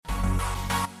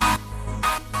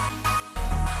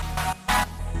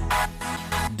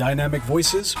Dynamic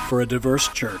voices for a diverse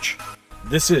church.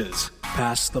 This is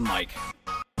Pass the Mic.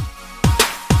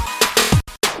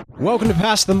 Welcome to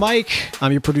Pass the Mic.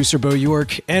 I'm your producer, Bo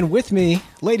York, and with me,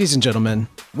 ladies and gentlemen,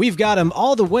 we've got him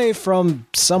all the way from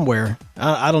somewhere.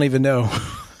 I don't even know.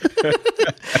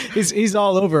 He's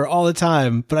all over all the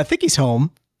time, but I think he's home.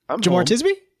 I'm Jamar home.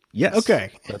 Tisby? Yes.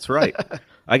 Okay. That's right.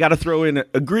 I got to throw in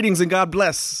a greetings and God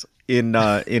bless in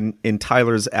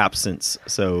Tyler's absence.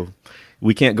 So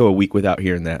we can't go a week without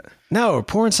hearing that. No, we're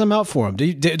pouring some out for him.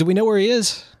 Do we know where he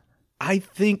is? I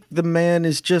think the man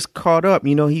is just caught up.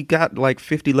 You know, he got like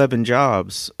 11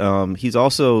 jobs. He's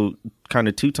also kind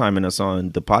of two-timing us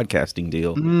on the podcasting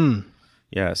deal.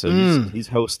 Yeah, so he's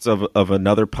hosts of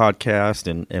another podcast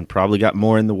and probably got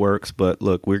more in the works. But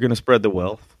look, we're going to spread the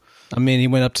wealth. I mean, he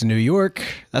went up to New York.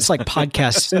 That's like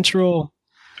Podcast Central.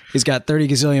 He's got 30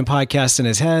 gazillion podcasts in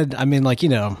his head. I mean, like, you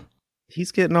know.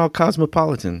 He's getting all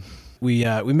cosmopolitan. We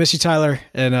miss you, Tyler.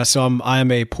 And so I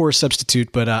am a poor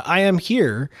substitute, but I am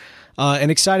here and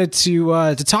excited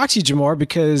to talk to you, Jamar,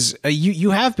 because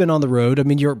you have been on the road. I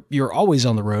mean, you're always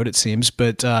on the road, it seems,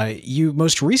 but you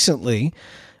most recently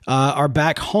are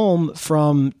back home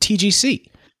from TGC.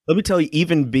 Let me tell you,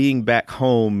 even being back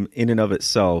home in and of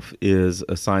itself is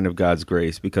a sign of God's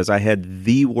grace, because I had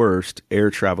the worst air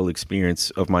travel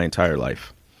experience of my entire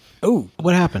life. Oh,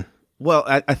 what happened? Well,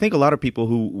 I think a lot of people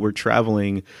who were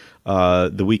traveling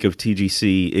the week of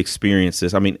TGC experienced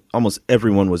this. I mean, almost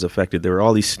everyone was affected. There were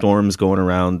all these storms going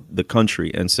around the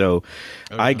country. And so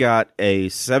I got a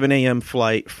 7 a.m.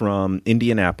 flight from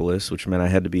Indianapolis, which meant I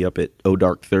had to be up at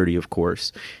dark 30, of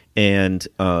course. And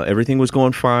everything was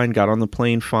going fine, got on the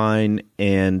plane fine,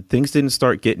 and things didn't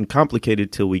start getting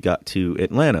complicated till we got to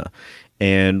Atlanta.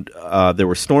 And there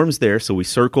were storms there, so we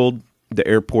circled the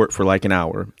airport for like an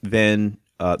hour. Then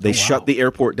they shut the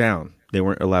airport down. They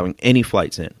weren't allowing any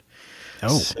flights in.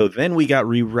 So then we got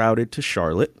rerouted to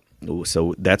Charlotte.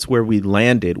 So that's where we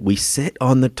landed. We sat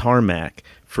on the tarmac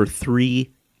for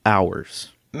 3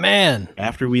 hours. Man.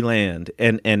 After we land.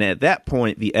 And at that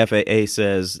point, the FAA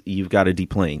says you've got to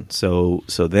deplane. So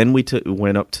then we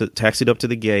taxied up to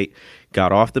the gate,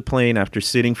 got off the plane after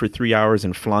sitting for 3 hours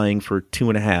and flying for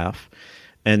 2.5.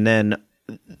 And then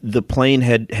the plane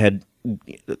had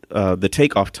the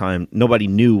takeoff time, nobody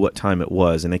knew what time it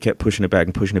was, and they kept pushing it back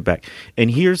and pushing it back. And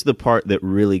here's the part that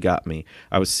really got me.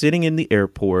 I was sitting in the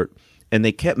airport, and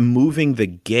they kept moving the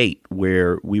gate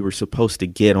where we were supposed to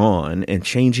get on and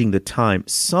changing the time.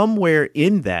 Somewhere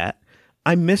in that,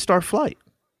 I missed our flight.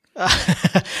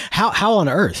 How on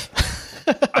earth?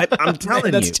 I'm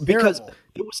telling you, because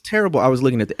it was terrible. I was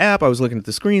looking at the app, I was looking at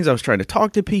the screens, I was trying to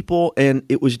talk to people, and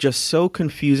it was just so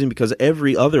confusing because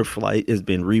every other flight has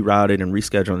been rerouted and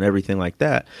rescheduled and everything like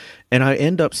that. And I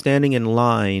end up standing in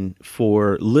line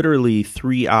for literally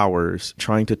 3 hours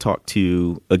trying to talk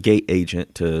to a gate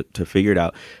agent to figure it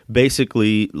out.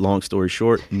 Basically, long story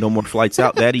short, no more flights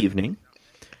out that evening.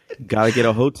 Got to get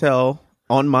a hotel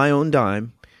on my own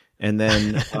dime. And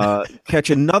then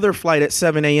catch another flight at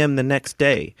 7 a.m. the next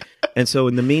day. And so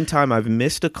in the meantime, I've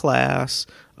missed a class.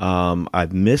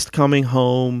 I've missed coming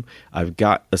home. I've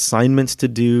got assignments to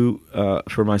do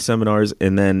for my seminars.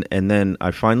 And then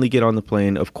I finally get on the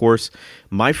plane. Of course,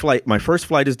 my first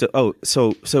flight is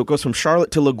so it goes from Charlotte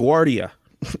to LaGuardia.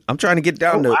 I'm trying to get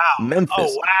down to Memphis.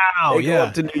 Oh, wow. They go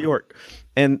up to New York.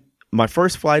 And my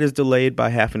first flight is delayed by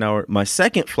half an hour. My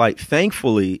second flight,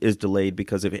 thankfully, is delayed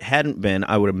because if it hadn't been,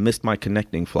 I would have missed my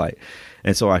connecting flight.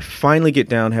 And so I finally get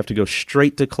down, have to go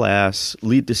straight to class,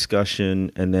 lead discussion,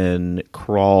 and then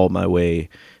crawl my way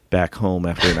back home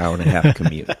after an hour and a half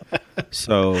commute.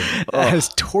 So that is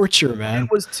torture, man.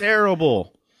 It was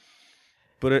terrible.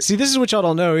 But see, this is what y'all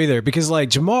don't know either, because like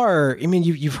Jamar, I mean,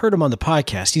 you've heard him on the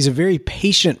podcast. He's a very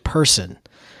patient person.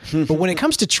 But when it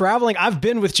comes to traveling, I've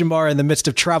been with Jamar in the midst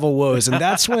of travel woes, and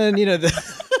that's when,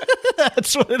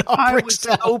 that's when it all breaks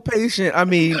down. I was so patient. I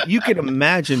mean, you can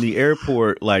imagine the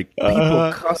airport, like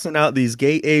people cussing out these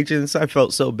gate agents. I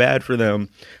felt so bad for them.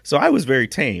 So I was very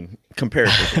tame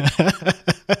comparatively.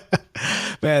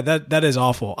 Man, that is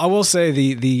awful. I will say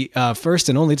the first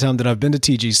and only time that I've been to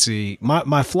TGC,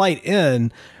 my flight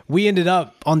in, we ended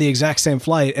up on the exact same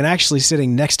flight and actually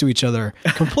sitting next to each other,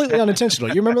 completely unintentional.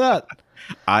 You remember that?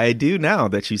 I do now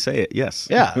that you say it. Yes.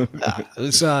 Yeah.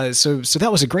 So that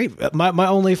was a great. My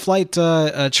only flight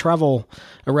travel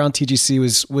around TGC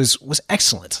was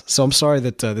excellent. So I'm sorry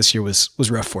that this year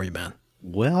was rough for you, man.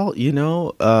 Well,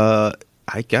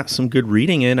 I got some good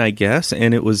reading in, I guess,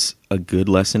 and it was a good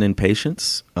lesson in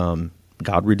patience.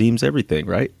 God redeems everything,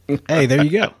 right? Hey, there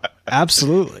you go.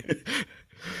 Absolutely.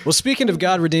 Well, speaking of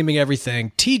God redeeming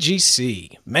everything,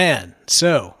 TGC, man.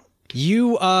 So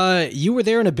you were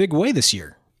there in a big way this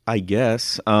year. I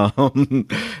guess.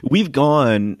 We've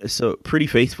gone so pretty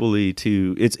faithfully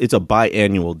to it's a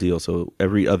biannual deal, so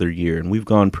every other year, and we've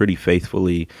gone pretty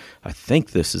faithfully. I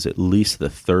think this is at least the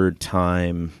third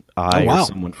time or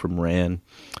someone from RAN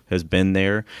has been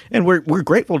there, and we're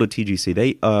grateful to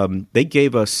TGC. They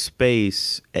gave us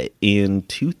space in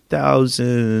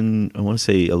 2000, I want to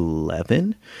say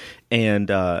 11, and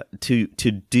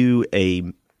to do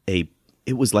a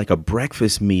it was like a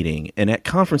breakfast meeting, and at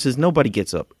conferences nobody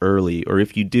gets up early, or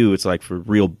if you do, it's like for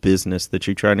real business that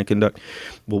you're trying to conduct.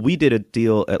 Well, we did a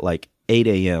deal at like 8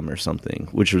 a.m. or something,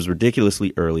 which was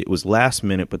ridiculously early. It was last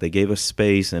minute, but they gave us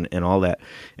space and all that.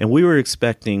 And we were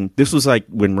expecting, this was like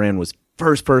when RAN was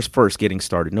first getting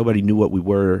started. Nobody knew what we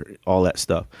were, all that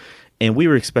stuff. And we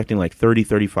were expecting like 30,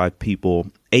 35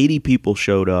 people. 80 people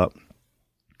showed up.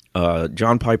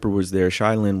 John Piper was there,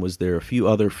 Shylin was there, a few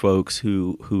other folks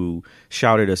who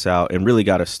shouted us out and really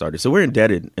got us started. So we're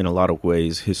indebted in a lot of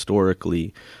ways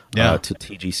historically to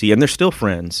TGC, and they're still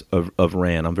friends of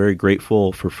RAN. I'm very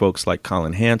grateful for folks like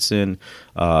Colin Hansen,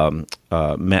 Matt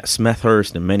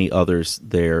Smethurst, and many others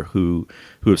there who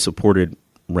have supported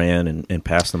RAN and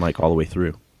passed the mic all the way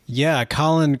through. Yeah,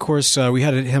 Colin, of course, we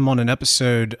had him on an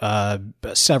episode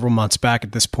several months back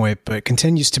at this point, but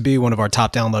continues to be one of our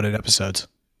top downloaded episodes.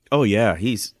 Oh, yeah.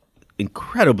 He's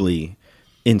incredibly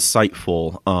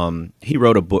insightful. He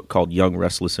wrote a book called Young,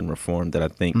 Restless, and Reformed that I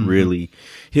think really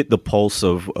hit the pulse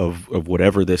of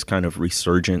whatever this kind of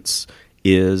resurgence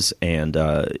is. And,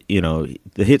 the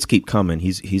hits keep coming.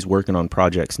 He's working on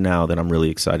projects now that I'm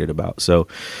really excited about. So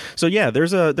yeah,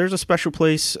 there's a special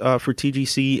place for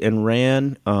TGC and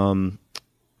RAN.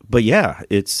 But yeah,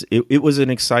 it was an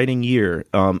exciting year.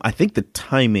 I think the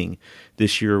timing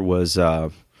this year was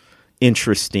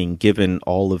interesting given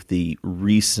all of the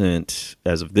recent,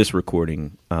 as of this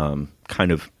recording,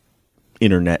 kind of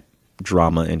internet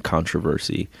drama and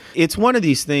controversy. It's one of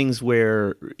these things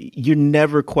where you're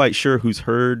never quite sure who's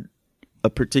heard a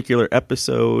particular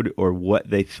episode or what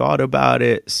they thought about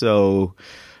it. So,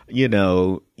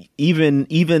 even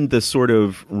the sort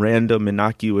of random,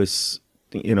 innocuous,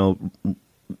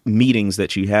 meetings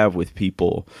that you have with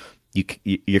people,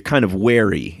 you're kind of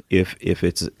wary if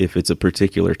it's a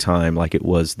particular time like it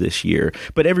was this year.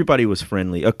 But everybody was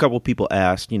friendly. A couple people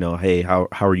asked, hey, how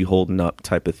are you holding up,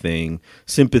 type of thing,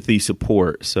 sympathy,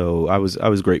 support. So I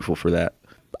was grateful for that.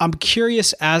 I'm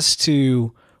curious as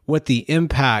to what the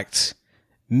impact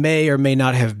may or may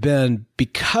not have been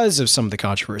because of some of the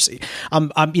controversy.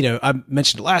 I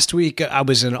mentioned last week I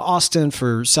was in Austin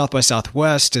for South by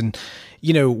Southwest, and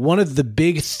one of the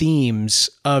big themes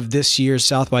of this year's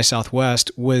South by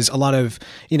Southwest was a lot of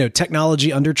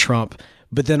technology under Trump,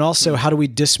 but then also how do we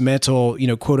dismantle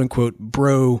quote unquote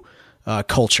bro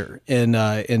culture in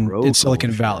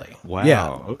Silicon Valley. Wow. Yeah.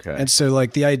 Okay. And so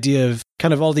like the idea of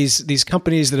kind of all these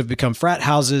companies that have become frat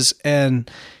houses, and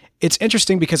it's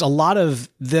interesting because a lot of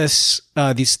these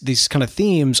kind of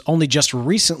themes only just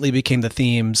recently became the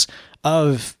themes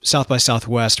of South by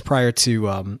Southwest prior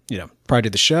to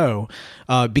the show,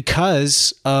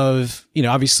 because of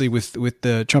obviously with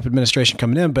the Trump administration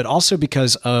coming in, but also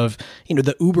because of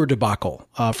the Uber debacle,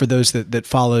 for those that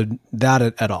followed that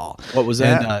at all. What was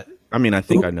that? And, I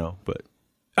think I know, but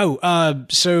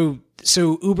so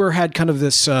Uber had kind of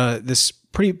this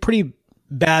pretty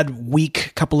bad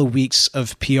couple of weeks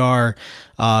of PR.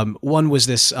 One was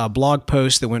this blog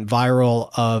post that went viral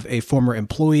of a former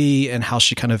employee and how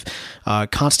she kind of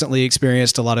constantly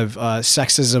experienced a lot of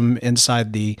sexism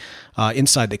inside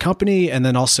the company, and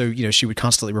then also she would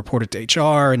constantly report it to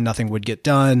HR and nothing would get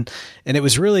done. And it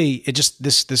was really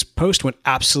this post went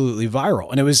absolutely viral,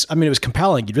 and it was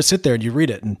compelling. You just sit there and you read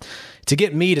it, and to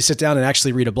get me to sit down and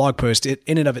actually read a blog post, it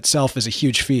in and of itself is a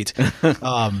huge feat.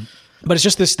 But it's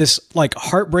just this like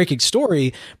heartbreaking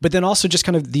story, but then also just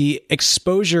kind of the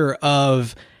exposure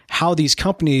of how these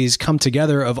companies come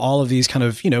together, of all of these kind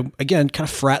of, again, kind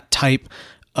of frat type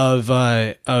of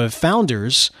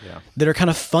founders that are kind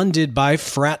of funded by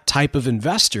frat type of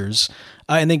investors,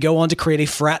 and then go on to create a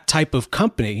frat type of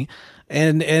company.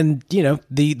 And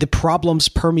the problems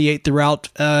permeate throughout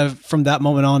from that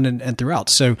moment on and throughout.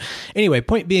 So anyway,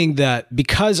 point being that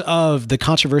because of the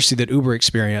controversy that Uber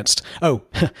experienced,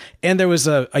 and there was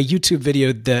a YouTube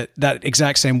video that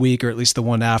exact same week, or at least the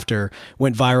one after,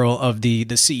 went viral of the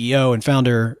CEO and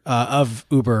founder of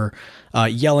Uber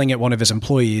yelling at one of his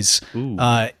employees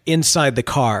inside the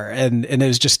car, and it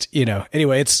was just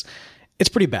anyway, it's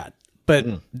pretty bad. But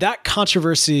that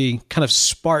controversy kind of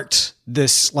sparked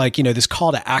this, like, you know, this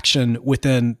call to action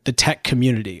within the tech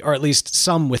community, or at least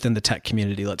some within the tech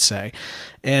community, let's say.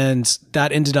 And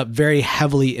that ended up very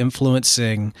heavily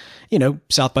influencing, you know,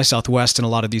 South by Southwest and a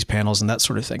lot of these panels and that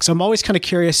sort of thing. So I'm always kind of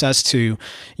curious as to,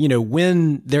 you know,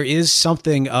 when there is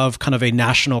something of kind of a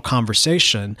national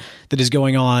conversation that is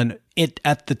going on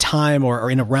at the time or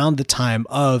in around the time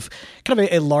of kind of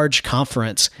a large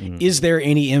conference, is there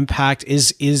any impact?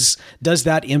 Does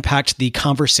that impact the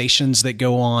conversations that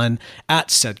go on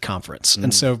at said conference?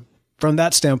 And so from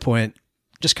that standpoint,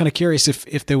 just kind of curious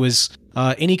if there was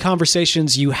any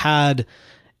conversations you had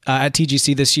at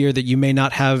TGC this year that you may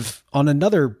not have on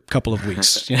another couple of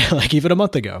weeks, you know, like even a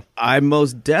month ago. I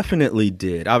most definitely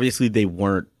did. Obviously, they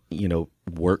weren't, you know,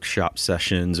 workshop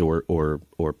sessions or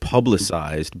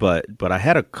publicized, but I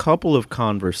had a couple of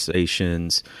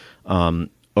conversations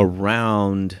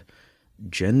around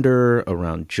gender,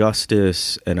 around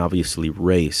justice, and obviously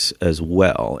race as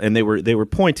well. And they were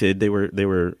pointed. They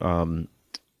were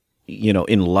you know,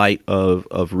 in light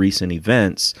of recent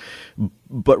events,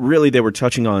 but really they were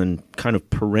touching on kind of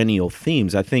perennial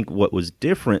themes. I think what was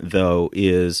different though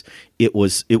is it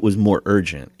was more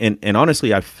urgent. And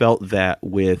honestly, I felt that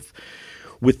with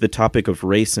the topic of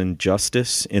race and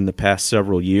justice in the past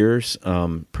several years,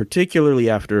 particularly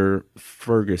after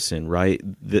Ferguson, right?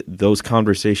 Those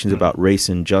conversations about race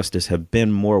and justice have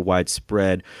been more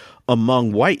widespread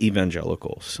among white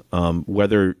evangelicals.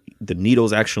 Whether the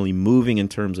needle's actually moving in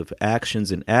terms of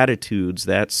actions and attitudes,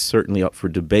 that's certainly up for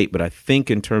debate. But I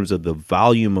think in terms of the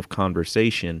volume of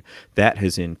conversation, that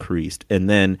has increased. And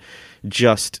then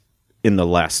just in the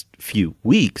last few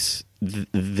weeks,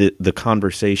 the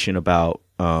conversation about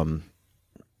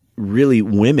really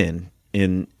women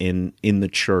in the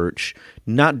church,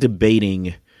 not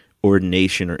debating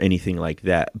ordination or anything like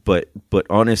that, but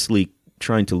honestly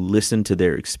trying to listen to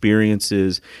their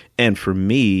experiences. And for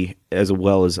me, as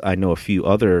well as I know a few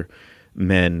other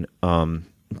men,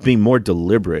 being more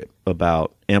deliberate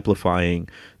about amplifying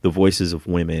the voices of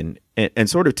women. And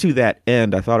sort of to that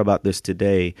end, I thought about this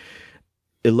today.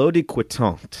 Elodie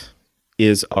Quittant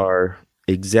is our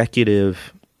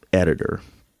executive editor.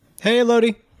 Hey,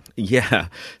 Elodie. Yeah.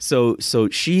 So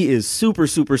she is super,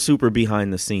 super, super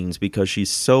behind the scenes because she's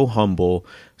so humble,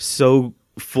 so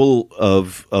full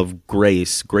of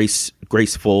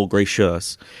graceful,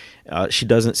 gracious. She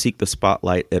doesn't seek the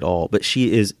spotlight at all, but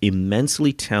she is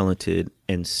immensely talented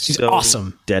and she's so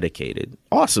awesome. Dedicated.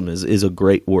 Awesome is a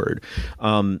great word.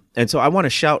 And so I want to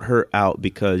shout her out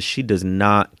because she does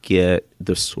not get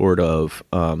the sort of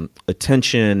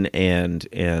attention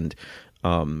and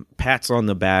pats on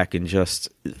the back and just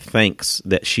thanks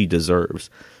that she deserves.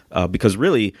 Because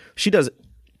really, she does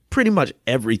pretty much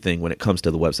everything when it comes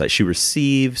to the website. She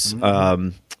receives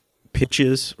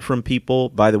pitches from people.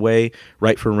 By the way,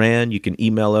 Write for Rand, you can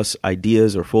email us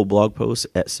ideas or full blog posts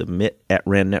at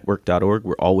submit@randnetwork.org.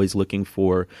 We're always looking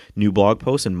for new blog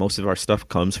posts, and most of our stuff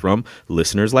comes from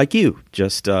listeners like you,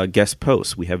 just guest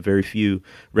posts. We have very few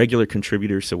regular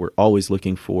contributors, so we're always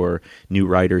looking for new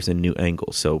writers and new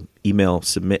angles. So email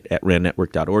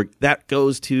submit@randnetwork.org. That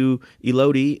goes to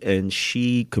Elodie, and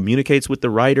she communicates with the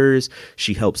writers.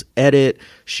 She helps edit.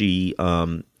 She,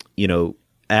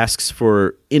 asks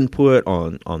for input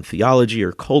on theology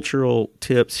or cultural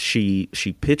tips. She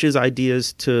pitches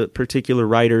ideas to particular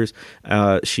writers.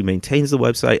 She maintains the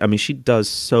website. I mean, she does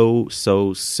so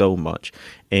much.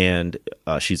 And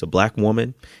she's a Black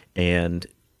woman and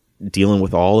dealing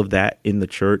with all of that in the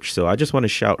church. So I just want to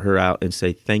shout her out and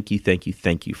say thank you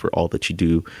for all that you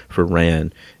do for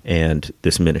Rand and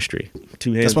this ministry.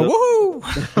 Two hands up.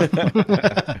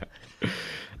 Woohoo!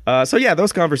 So yeah,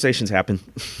 those conversations happen.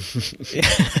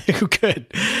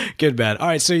 Good, man. All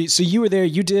right, so you were there.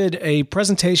 You did a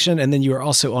presentation, and then you were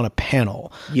also on a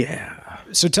panel. Yeah.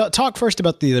 So talk first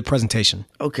about the presentation.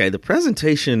 Okay, the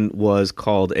presentation was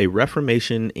called A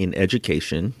Reformation in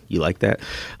Education. You like that?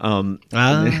 And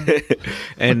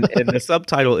the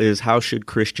subtitle is How Should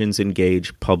Christians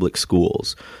Engage Public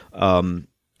Schools?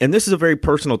 And this is a very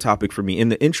personal topic for me. In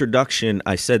the introduction,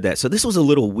 I said that. So this was a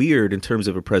little weird in terms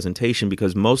of a presentation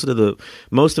because most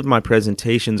of my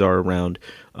presentations are around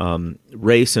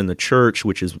race and the church,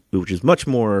 which is much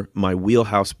more my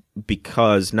wheelhouse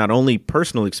because not only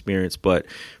personal experience, but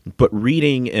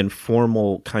reading and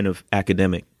formal kind of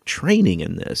academic training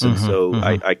in this. And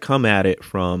I come at it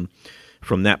from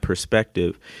that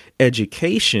perspective.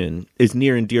 Education is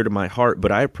near and dear to my heart,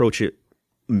 but I approach it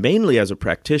mainly as a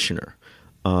practitioner.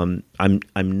 I'm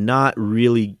not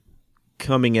really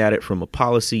coming at it from a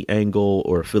policy angle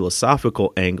or a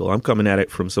philosophical angle. I'm coming at it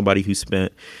from somebody who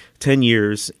spent 10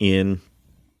 years in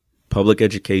public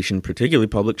education, particularly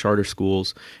public charter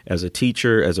schools, as a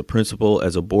teacher, as a principal,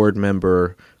 as a board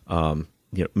member,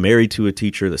 married to a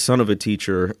teacher, the son of a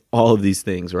teacher, all of these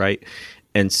things, right?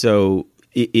 And so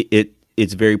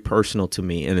it's very personal to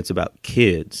me, and it's about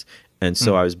kids. And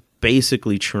so I was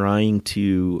basically trying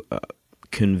to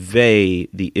convey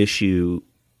the issue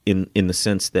in the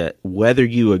sense that whether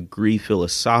you agree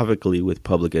philosophically with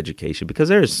public education, because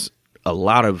there's a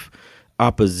lot of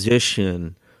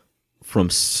opposition from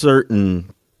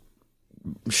certain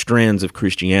strands of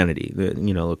Christianity,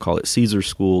 they'll call it Caesar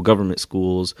school, government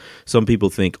schools. Some people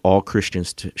think all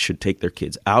Christians should take their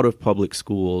kids out of public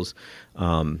schools.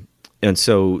 And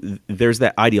so there's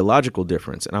that ideological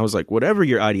difference. And I was like, whatever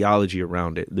your ideology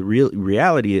around it, the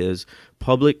reality is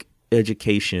public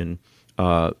education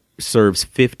serves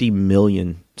 50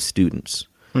 million students.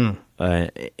 And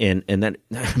that,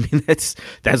 I mean,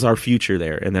 that's our future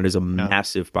there. And that is a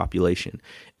massive population.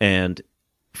 And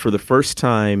for the first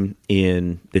time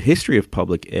in the history of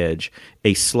public ed,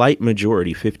 a slight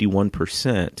majority,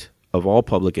 51% of all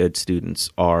public ed students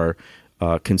are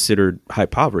considered high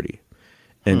poverty.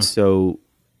 And so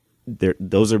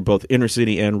those are both inner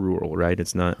city and rural, right?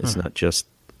 It's not just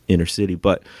inner city,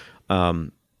 but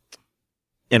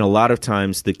and a lot of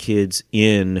times the kids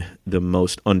in the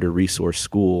most under-resourced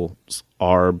schools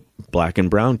are Black and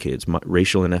brown kids,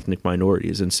 racial and ethnic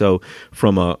minorities. And so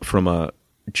from a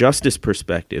justice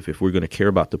perspective, if we're going to care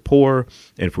about the poor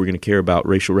and if we're going to care about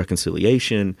racial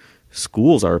reconciliation,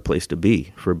 schools are a place to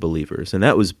be for believers. And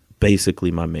that was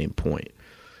basically my main point.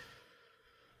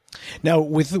 Now,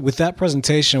 with that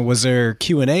presentation, was there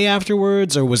Q&A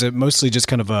afterwards, or was it mostly just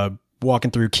kind of a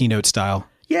walking through keynote style?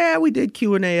 Yeah, we did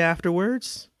Q&A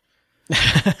afterwards.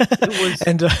 It was,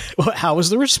 and how was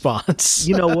the response?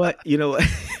 You know what?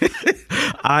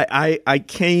 I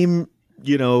came,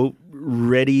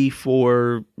 ready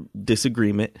for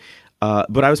disagreement,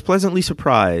 but I was pleasantly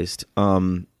surprised.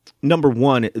 Number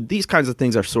one, these kinds of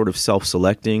things are sort of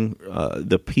self-selecting.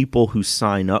 The people who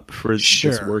sign up for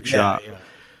this workshop. Yeah.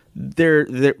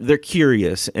 They're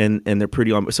curious and they're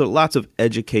pretty on. So lots of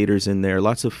educators in there,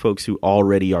 lots of folks who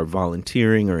already are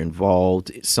volunteering or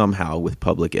involved somehow with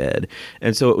public ed.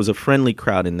 And so it was a friendly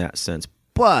crowd in that sense.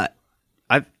 But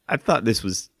I thought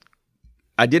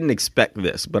I didn't expect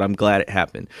this, but I'm glad it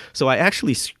happened. So I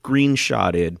actually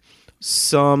screenshotted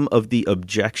some of the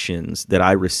objections that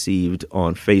I received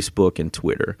on Facebook and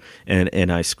Twitter.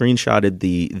 And I screenshotted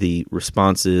the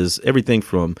responses, everything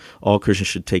from all Christians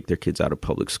should take their kids out of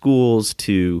public schools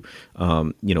to,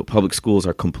 public schools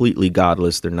are completely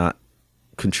godless. They're not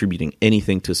contributing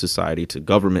anything to society, to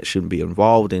government shouldn't be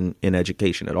involved in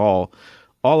education at all.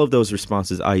 All of those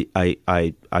responses,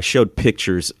 I showed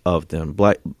pictures of them,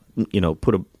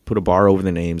 put a bar over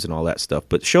the names and all that stuff,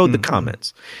 but showed the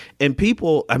comments. And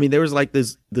people, I mean, there was like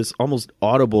this almost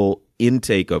audible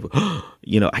intake of,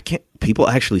 people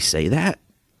actually say that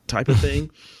type of thing.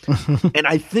 And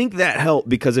I think that helped,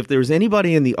 because if there was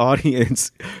anybody in the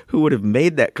audience who would have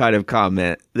made that kind of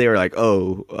comment, they were like,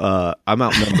 I'm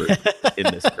outnumbered in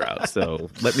this crowd, so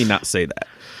let me not say that.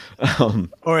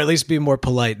 Or at least be more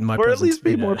polite in my presence. Or at least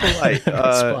be more polite.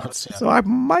 Response, yeah. So I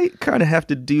might kind of have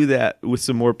to do that with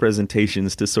some more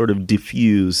presentations to sort of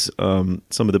diffuse some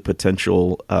of the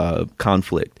potential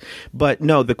conflict. But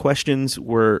no, the questions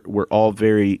were all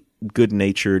very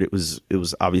good-natured. It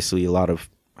was obviously a lot of,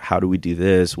 how do we do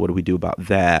this? What do we do about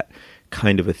that?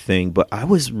 Kind of a thing. But I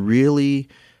was really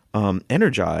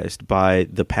energized by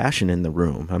the passion in the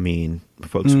room. I mean,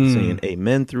 folks were saying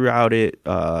amen throughout it.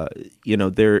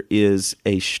 There is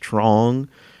a strong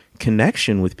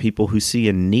connection with people who see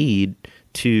a need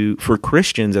for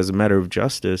Christians, as a matter of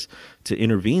justice, to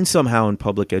intervene somehow in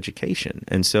public education.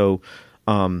 And so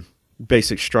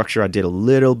basic structure, I did a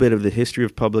little bit of the history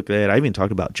of public ed. I even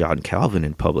talked about John Calvin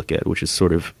in public ed, which is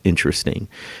sort of interesting.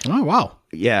 Oh, wow.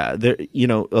 Yeah,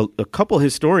 a couple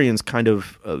historians kind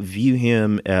of view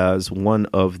him as one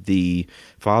of the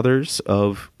fathers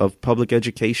of public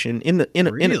education in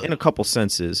a couple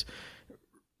senses.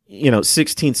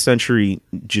 16th century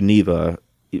Geneva,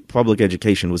 public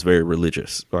education was very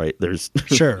religious, right? There's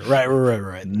sure,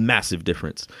 right, massive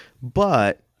difference,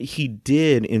 but he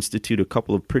did institute a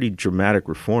couple of pretty dramatic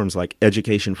reforms, like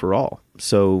education for all.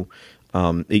 So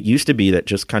it used to be that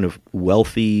just kind of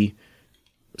wealthy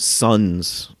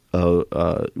sons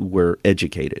were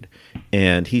educated,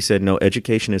 and he said, no,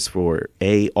 education is for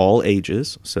all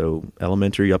ages, so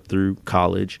elementary up through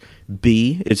college.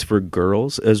 B, it's for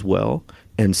girls as well,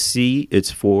 and C,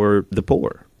 it's for the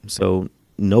poor. So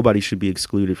nobody should be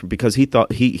excluded because he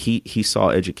thought he saw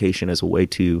education as a way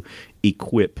to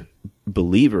equip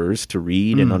believers to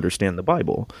read and understand the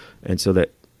Bible, and so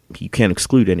that you can't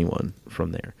exclude anyone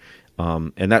from there.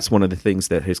 And that's one of the things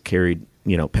that has carried,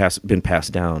 been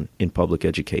passed down in public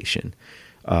education.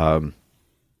 You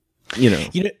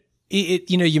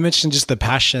mentioned just the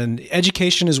passion.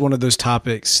 Education is one of those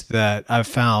topics that I've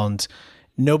found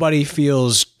nobody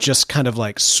feels just kind of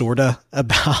like sorta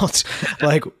about.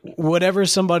 Like whatever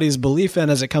somebody's belief in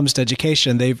as it comes to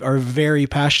education, they are very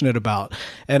passionate about.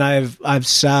 And I've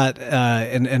sat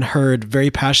and heard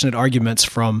very passionate arguments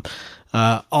from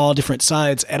all different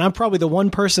sides. And I'm probably the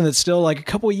one person that's still like a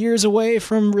couple of years away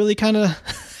from really kind of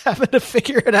having to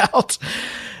figure it out.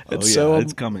 And so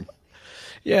it's coming.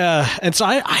 Yeah. And so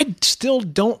I still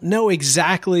don't know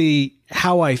exactly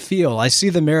how I feel. I see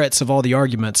the merits of all the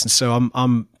arguments. And so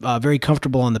I'm very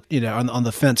comfortable on the, on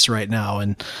the fence right now.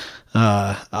 And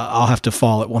I'll have to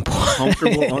fall at one point.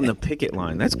 Comfortable on the picket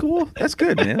line. That's cool. That's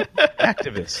good, man.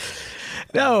 Activist.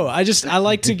 No, I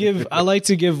like to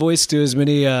give voice to as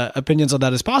many opinions on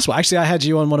that as possible. Actually, I had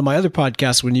you on one of my other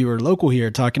podcasts when you were local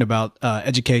here talking about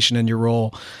education and your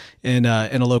role in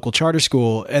a local charter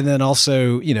school. And then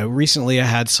also, recently I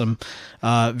had some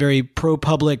very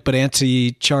pro-public but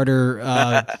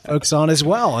anti-charter folks on as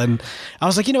well. And I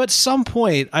was like, at some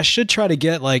point I should try to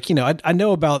get I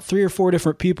know about 3 or 4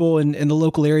 different people in the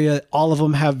local area. All of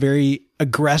them have very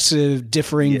aggressive,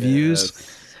 differing views.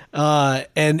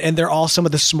 And they're all some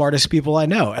of the smartest people I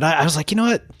know. And I was like,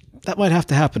 that might have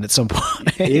to happen at some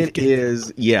point. It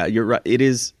is. Yeah, you're right. It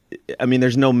is. I mean,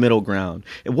 there's no middle ground.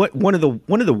 One of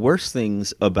the worst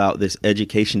things about this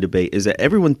education debate is that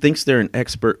everyone thinks they're an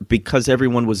expert because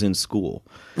everyone was in school.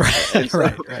 Right. And so,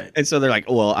 right. And so they're like,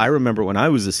 well, I remember when I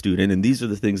was a student and these are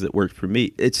the things that worked for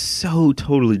me. It's so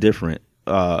totally different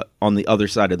on the other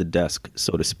side of the desk,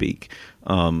 so to speak.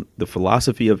 The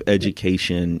philosophy of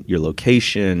education, your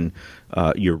location,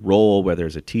 your role, whether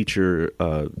as a teacher,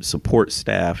 support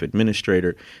staff,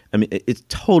 administrator. I mean, it's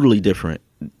totally different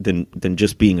than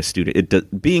just being a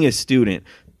student. Being a student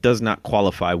does not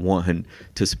qualify one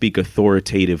to speak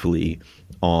authoritatively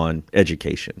on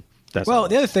education. The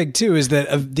other thing too is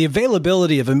that the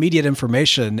availability of immediate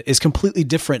information is completely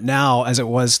different now as it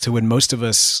was to when most of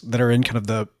us that are in kind of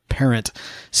the parent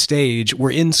stage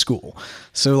were in school.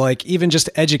 So like even just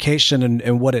education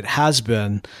and what it has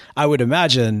been, I would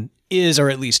imagine is, or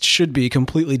at least should be,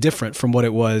 completely different from what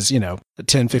it was,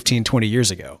 10, 15, 20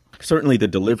 years ago. Certainly the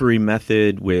delivery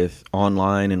method with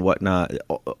online and whatnot,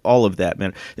 all of that,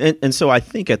 man. And so I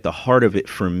think at the heart of it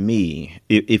for me,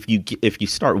 if you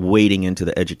start wading into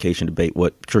the education debate,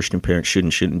 what Christian parents should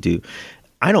and shouldn't do,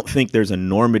 I don't think there's a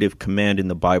normative command in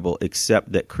the Bible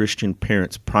except that Christian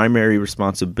parents' primary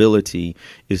responsibility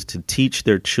is to teach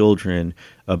their children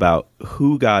about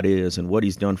who God is and what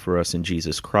he's done for us in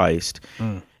Jesus Christ.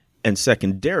 And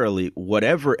secondarily,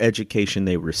 whatever education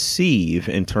they receive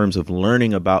in terms of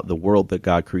learning about the world that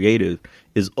God created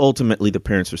is ultimately the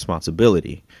parent's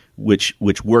responsibility, which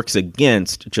works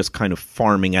against just kind of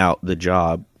farming out the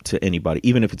job to anybody.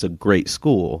 Even if it's a great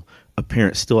school, a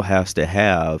parent still has to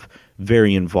have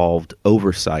very involved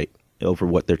oversight over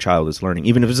what their child is learning,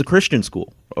 even if it's a Christian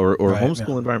school or a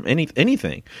homeschool environment,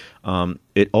 anything.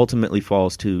 It ultimately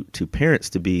falls to parents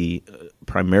to be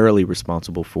primarily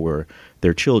responsible for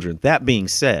their children. That being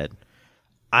said,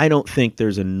 I don't think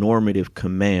there's a normative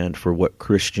command for what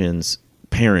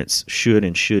parents should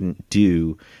and shouldn't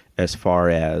do as far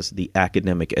as the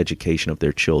academic education of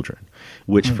their children,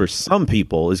 which for some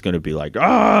people is going to be like,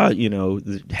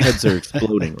 the heads are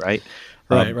exploding, right?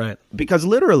 Right. Because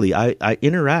literally, I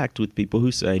interact with people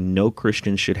who say no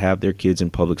Christians should have their kids in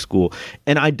public school,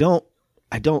 and I don't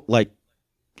like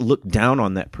look down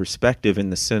on that perspective in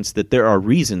the sense that there are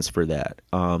reasons for that.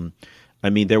 I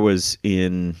mean, there was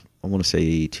in, I want to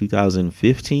say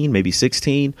 2015, maybe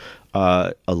 16,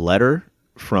 a letter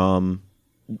from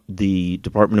the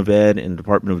Department of Ed and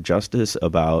Department of Justice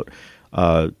about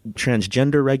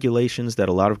transgender regulations that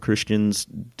a lot of Christians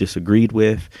disagreed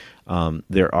with.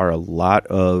 There are a lot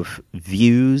of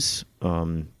views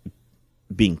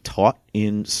being taught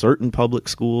in certain public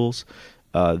schools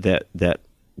that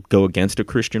go against a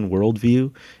Christian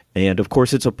worldview. And of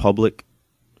course, it's a public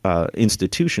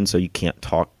institution, so you can't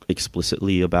talk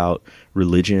explicitly about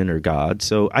religion or God.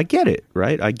 So I get it,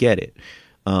 right? I get it.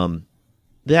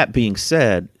 That being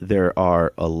said, there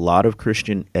are a lot of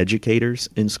Christian educators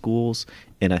in schools,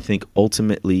 and I think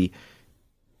ultimately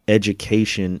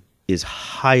education is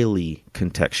highly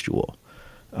contextual.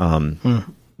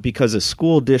 Because a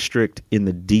school district in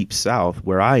the deep South,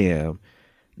 where I am,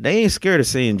 they ain't scared of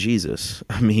saying Jesus.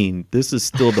 I mean, this is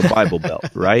still the Bible Belt,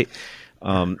 right?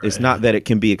 It's not that it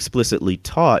can be explicitly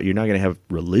taught. You're not going to have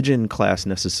religion class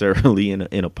necessarily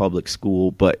in a public school,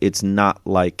 but it's not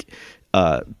like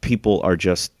people are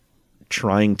just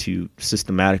trying to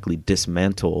systematically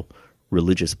dismantle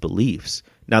religious beliefs.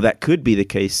 Now, that could be the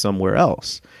case somewhere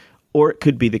else, or it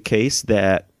could be the case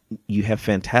that you have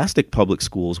fantastic public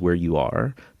schools where you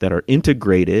are that are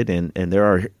integrated, and there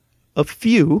are a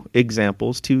few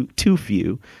examples, too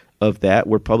few, of that,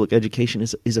 where public education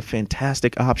is a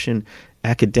fantastic option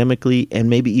academically and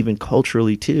maybe even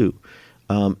culturally too.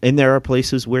 And there are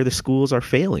places where the schools are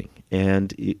failing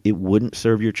and it wouldn't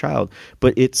serve your child.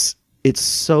 But it's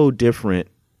so different,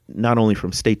 not only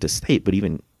from state to state, but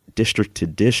even district to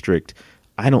district.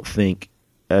 I don't think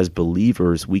as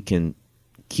believers we can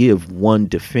give one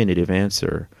definitive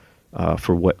answer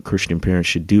for what Christian parents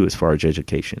should do as far as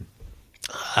education.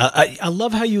 I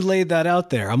love how you laid that out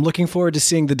there. I'm looking forward to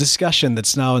seeing the discussion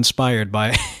that's now inspired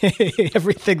by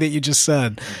everything that you just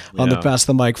said on the Pass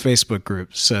the Mic Facebook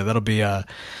group. So that'll be a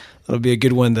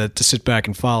good one to sit back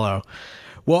and follow.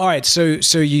 Well, all right.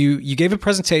 So you gave a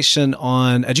presentation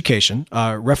on education,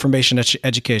 Reformation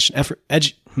education,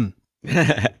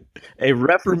 a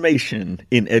reformation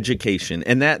in education,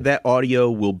 and that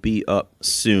audio will be up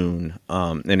soon.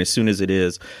 And as soon as it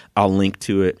is, I'll link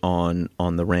to it on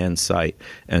the RAND site,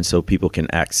 and so people can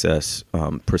access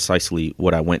precisely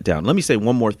what I went down. Let me say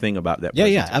one more thing about that.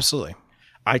 Yeah, absolutely.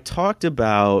 I talked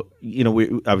about,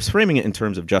 I was framing it in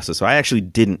terms of justice, so I actually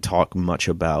didn't talk much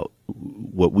about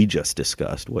what we just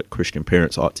discussed, what Christian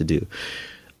parents ought to do.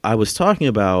 I was talking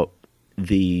about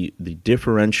the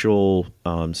differential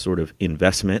sort of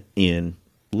investment in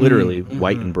literally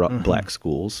white and black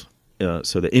schools,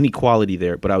 so the inequality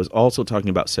there. But I was also talking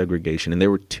about segregation, and there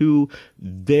were two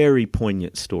very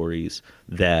poignant stories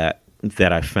that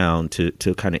I found to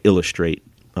kind of illustrate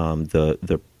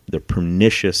the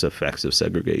pernicious effects of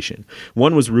segregation.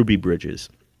 One was Ruby Bridges.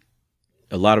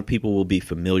 A lot of people will be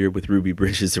familiar with Ruby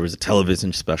Bridges. There was a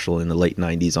television special in the late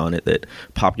 90s on it that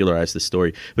popularized the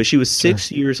story. But she was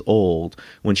 6 years old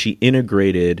when she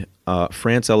integrated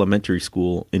France Elementary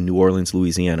School in New Orleans,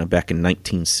 Louisiana, back in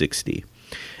 1960.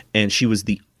 And she was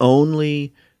the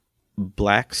only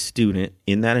black student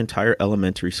in that entire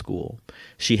elementary school.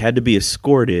 She had to be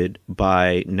escorted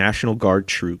by National Guard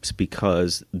troops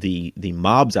because the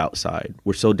mobs outside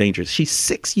were so dangerous. She's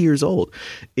 6 years old.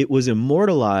 It was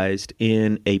immortalized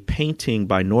in a painting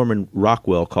by Norman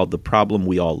Rockwell called The Problem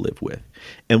We All Live With.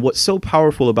 And what's so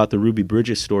powerful about the Ruby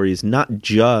Bridges story is not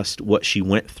just what she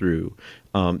went through,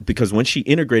 because when she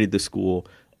integrated the school,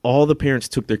 all the parents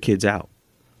took their kids out.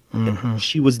 Mm-hmm.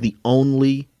 She was the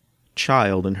only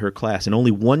child in her class, and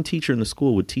only one teacher in the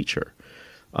school would teach her.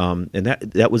 And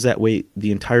that was that way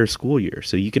the entire school year.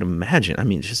 So you can imagine, I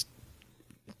mean, just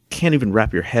can't even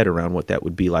wrap your head around what that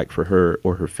would be like for her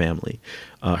or her family.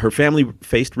 Her family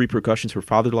faced repercussions. Her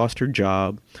father lost her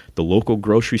job. The local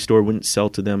grocery store wouldn't sell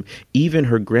to them. Even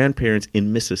her grandparents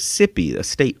in Mississippi, a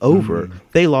state over,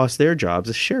 they lost their jobs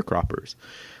as sharecroppers.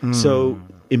 So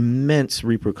immense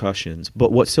repercussions.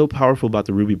 But what's so powerful about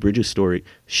the Ruby Bridges story,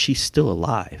 she's still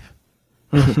alive.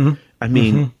 I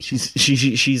mean,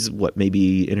 she's what,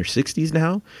 maybe in her 60s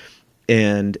now,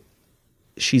 and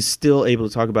she's still able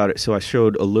to talk about it. So I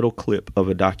showed a little clip of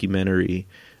a documentary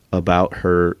about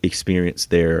her experience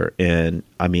there, and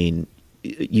I mean,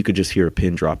 you could just hear a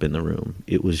pin drop in the room.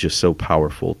 It was just so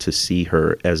powerful to see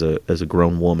her as a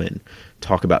grown woman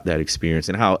talk about that experience,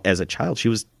 and how as a child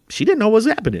she didn't know what was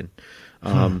happening.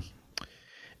 And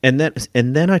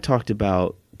then I talked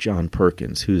about John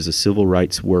Perkins, who's a civil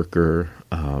rights worker,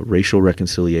 racial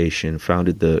reconciliation,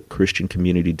 founded the Christian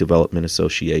Community Development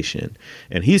Association,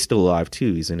 and he's still alive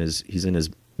too. He's in his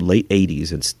late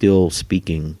 80s and still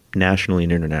speaking nationally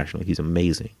and internationally. He's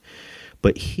amazing.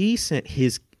 But he sent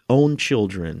his own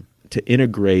children to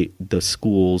integrate the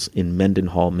schools in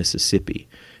Mendenhall, Mississippi,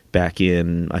 back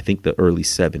in, I think, the early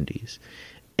 70s.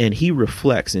 And he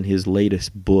reflects in his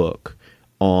latest book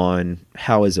on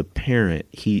how, as a parent,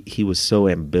 he was so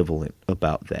ambivalent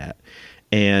about that.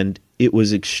 And it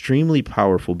was extremely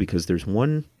powerful because there's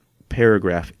one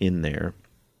paragraph in there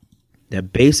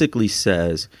that basically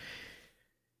says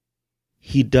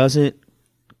he doesn't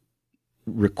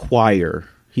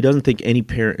think any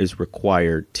parent is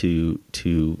required to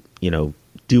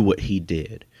do what he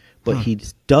did. But he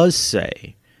does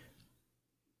say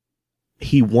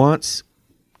he wants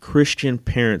Christian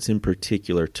parents in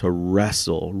particular to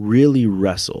really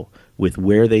wrestle with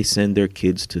where they send their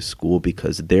kids to school,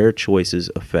 because their choices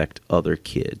affect other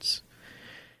kids.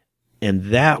 And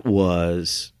that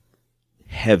was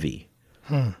heavy.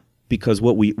 Because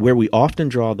where we often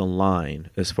draw the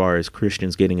line as far as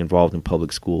Christians getting involved in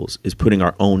public schools is putting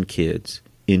our own kids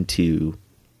into,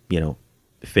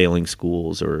 failing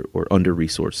schools or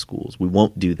under-resourced schools. We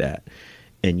won't do that.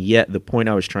 And yet the point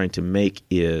I was trying to make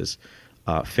is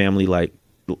families like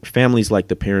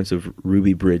the parents of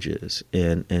Ruby Bridges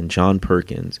and John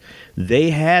Perkins, they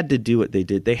had to do what they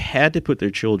did. They had to put their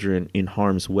children in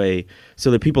harm's way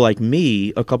so that people like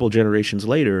me, a couple generations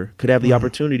later, could have the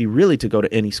opportunity really to go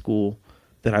to any school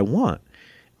that I want.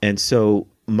 And so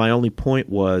my only point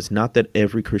was not that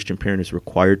every Christian parent is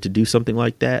required to do something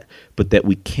like that, but that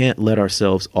we can't let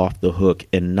ourselves off the hook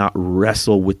and not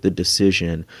wrestle with the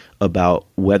decision about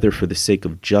whether, for the sake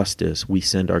of justice, we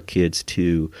send our kids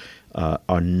to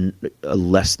a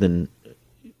less than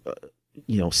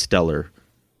stellar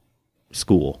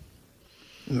school.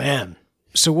 Man.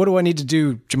 So what do I need to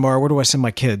do, Jamar? Where do I send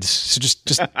my kids? So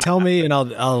just tell me, and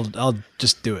I'll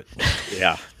just do it.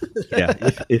 Yeah.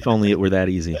 If only it were that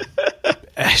easy.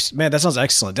 Man, that sounds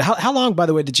excellent. How long, by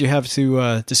the way, did you have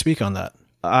to speak on that?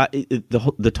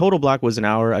 The total block was an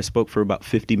hour. I spoke for about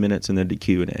 50 minutes and then did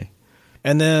Q&A.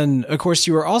 And then, of course,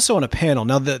 you were also on a panel.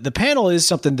 Now, the panel is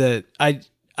something that I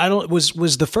don't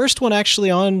was the first one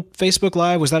actually on Facebook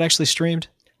Live? Was that actually streamed?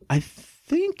 I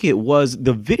think it was.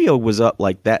 The video was up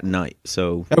like that night.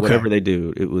 So whatever they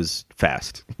do, it was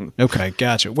fast. Okay,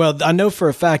 gotcha. Well, I know for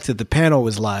a fact that the panel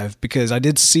was live because I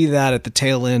did see that at the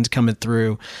tail end coming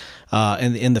through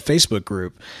in the Facebook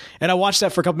group. And I watched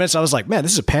that for a couple minutes. I was like, man,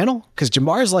 this is a panel? Because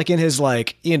Jamar's like in his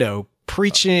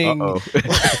preaching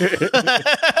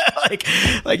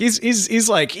like he's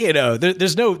like,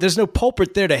 there's no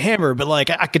pulpit there to hammer, but like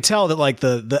I could tell that like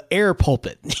the air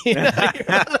pulpit.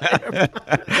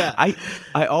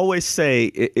 I always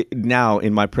say now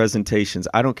in my presentations,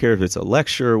 I don't care if it's a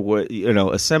lecture,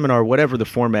 a seminar, whatever the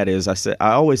format is. I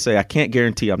always say I can't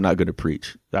guarantee I'm not going to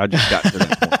preach. I just got to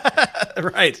that point.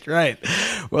 Right.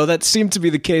 Well, that seemed to be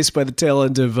the case by the tail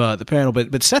end of the panel,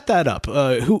 but set that up.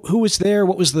 Who was there?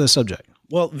 What was the subject?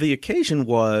 Well, the occasion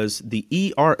was the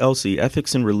ERLC,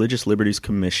 Ethics and Religious Liberties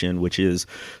Commission, which is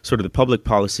sort of the public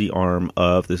policy arm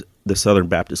of the Southern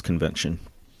Baptist Convention.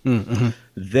 Mm-hmm.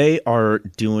 They are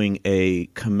doing a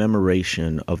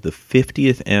commemoration of the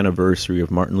 50th anniversary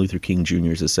of Martin Luther King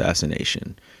Jr.'s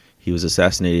assassination. He was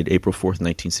assassinated April 4th,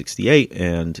 1968,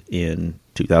 and in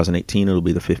 2018, it'll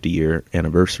be the 50-year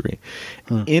anniversary.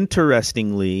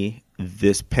 Interestingly,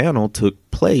 this panel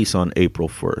took place on April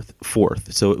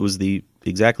 4th, so it was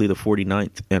exactly the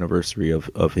 49th anniversary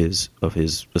of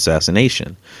his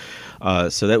assassination.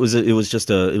 So it was just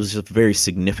a very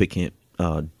significant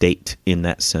date in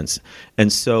that sense.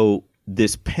 And so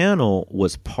this panel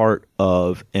was part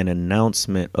of an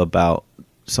announcement about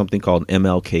something called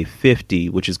MLK 50,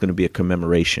 which is going to be a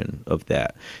commemoration of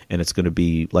that. And it's going to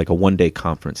be like a one-day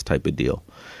conference type of deal.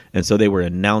 And so they were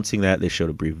announcing that. They showed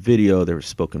a brief video. There was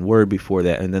spoken word before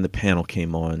that. And then the panel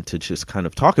came on to just kind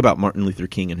of talk about Martin Luther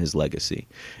King and his legacy.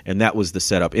 And that was the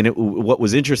setup. And what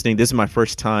was interesting, this is my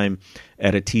first time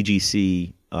at a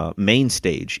TGC main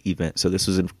stage event. So this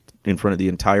was in front of the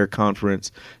entire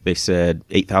conference. They said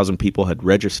 8,000 people had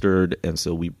registered. And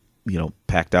so we,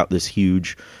 packed out this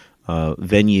huge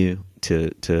venue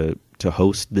to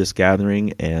host this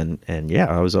gathering. And yeah,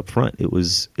 I was up front. It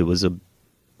was a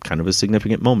kind of a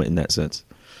significant moment in that sense.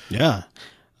 Yeah.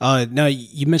 Now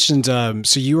you mentioned,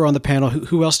 so you were on the panel.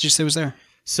 Who else did you say was there?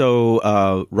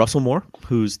 So Russell Moore,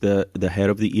 who's the head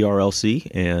of the ERLC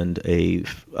and a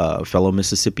fellow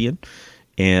Mississippian,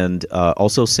 and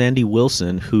also Sandy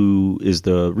Wilson, who is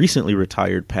the recently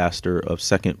retired pastor of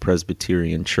Second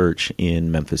Presbyterian Church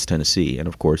in Memphis, Tennessee. And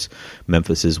of course,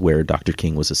 Memphis is where Dr.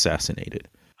 King was assassinated.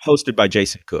 Hosted by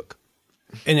Jason Cook.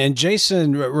 And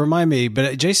Jason, remind me,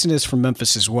 but Jason is from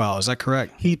Memphis as well. Is that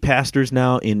correct? He pastors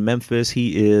now in Memphis.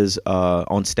 He is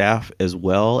on staff as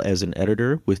well as an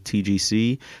editor with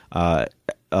TGC,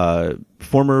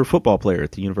 former football player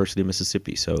at the University of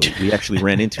Mississippi. So we actually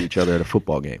ran into each other at a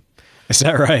football game. Is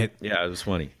that right? Yeah, it was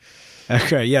funny.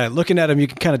 Okay, yeah. Looking at him, you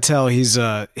can kind of tell he's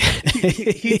played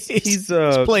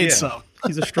some.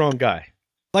 He's a strong guy.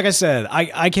 Like I said,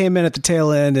 I came in at the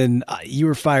tail end, and you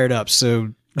were fired up.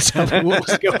 So tell me what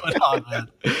was going on, man.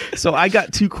 So I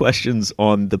got two questions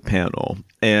on the panel,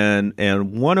 and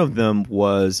one of them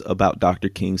was about Dr.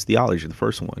 King's theology, the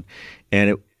first one,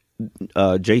 and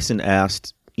Jason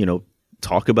asked,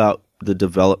 talk about the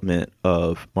development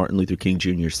of Martin Luther King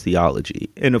Jr.'s theology.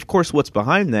 And of course, what's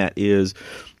behind that is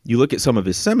you look at some of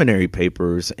his seminary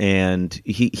papers, and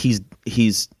he's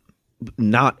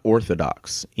not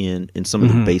orthodox in some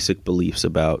of the basic beliefs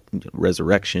about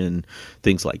resurrection,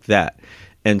 things like that.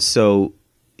 And so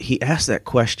he asked that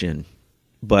question,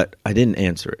 but I didn't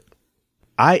answer it.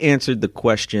 I answered the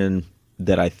question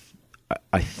that I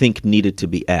think needed to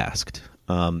be asked.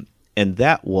 And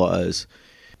that was,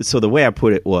 so the way I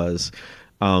put it was,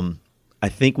 I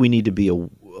think we need to be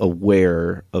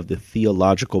aware of the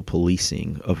theological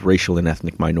policing of racial and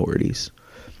ethnic minorities.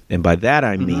 And by that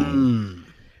I mean,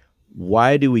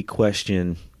 why do we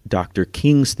question Dr.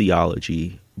 King's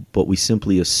theology, but we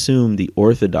simply assume the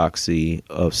orthodoxy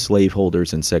of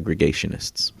slaveholders and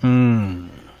segregationists?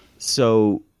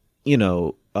 So,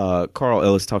 Carl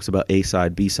Ellis talks about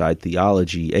A-side, B-side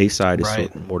theology. A-side is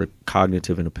sort of more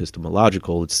cognitive and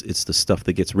epistemological. It's the stuff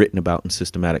that gets written about in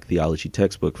systematic theology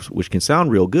textbooks, which can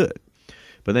sound real good.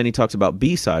 But then he talks about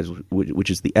B-sides, which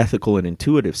is the ethical and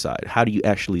intuitive side. How do you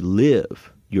actually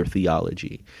live your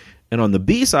theology? And on the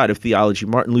B side of theology,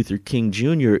 Martin Luther King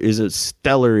Jr. is a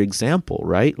stellar example,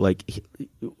 right? Like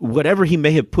whatever he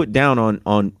may have put down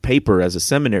on paper as a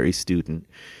seminary student,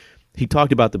 he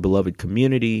talked about the beloved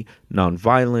community,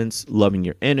 nonviolence, loving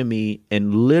your enemy,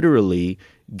 and literally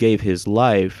gave his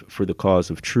life for the cause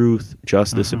of truth,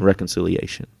 justice, and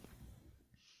reconciliation.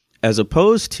 As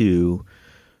opposed to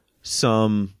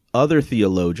some other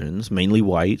theologians, mainly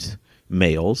white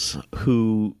males,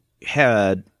 who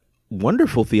had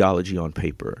wonderful theology on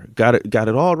paper, got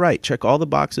it all right, check all the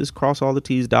boxes, cross all the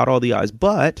T's, dot all the I's,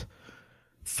 but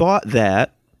thought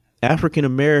that African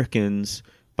Americans,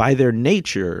 by their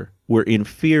nature, were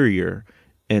inferior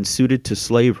and suited to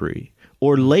slavery,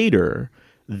 or later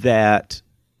that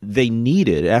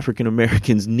African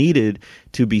Americans needed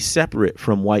to be separate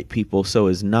from white people so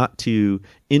as not to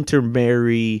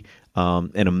intermarry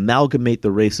and amalgamate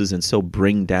the races and so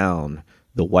bring down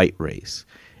the white race.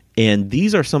 And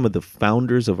these are some of the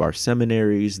founders of our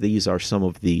seminaries. These are some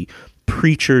of the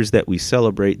preachers that we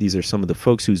celebrate. These are some of the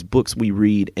folks whose books we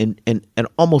read. And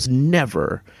almost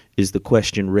never is the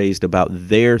question raised about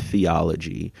their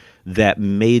theology that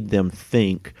made them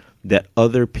think that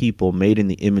other people made in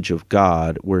the image of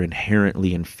God were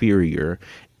inherently inferior.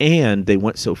 And they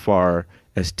went so far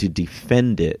as to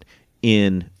defend it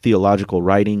in theological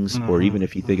writings, or even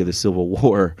if you think of the Civil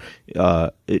War,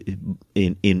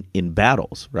 in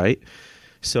battles, right?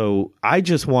 So I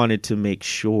just wanted to make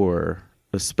sure,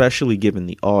 especially given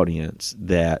the audience,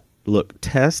 that, look,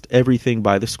 test everything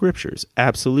by the scriptures,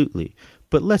 absolutely,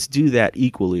 but let's do that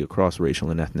equally across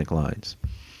racial and ethnic lines.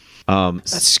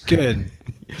 That's good.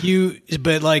 Given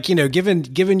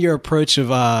your approach of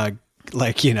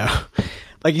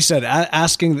like you said,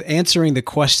 answering the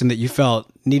question that you felt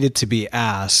needed to be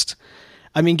asked.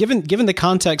 I mean, given the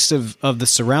context of the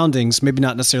surroundings, maybe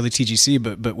not necessarily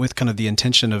TGC, but with kind of the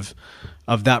intention of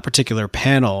that particular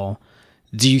panel,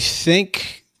 do you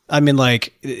think? I mean,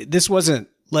 like, this wasn't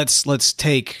let's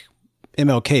take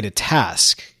MLK to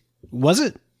task, was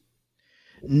it?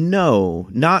 No,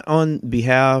 not on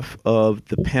behalf of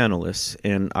the panelists,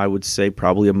 and I would say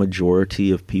probably a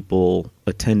majority of people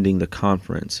attending the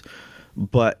conference.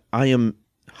 But I am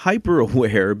hyper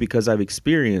aware, because I've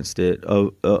experienced it,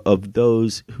 of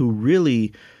those who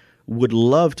really would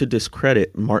love to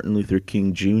discredit Martin Luther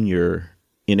King Jr.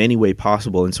 in any way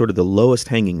possible. And sort of the lowest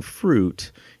hanging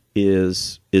fruit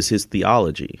is his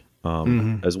theology,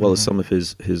 as well as some of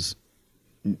his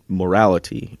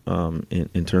morality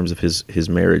in terms of his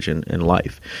marriage and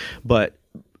life. But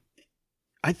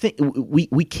I think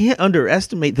we can't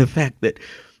underestimate the fact that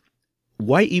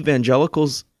white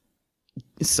evangelicals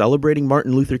celebrating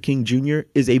Martin Luther King Jr.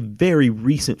 is a very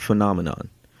recent phenomenon.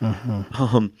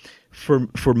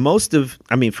 For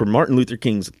Martin Luther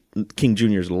King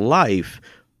Jr.'s life,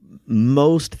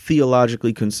 most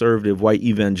theologically conservative white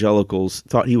evangelicals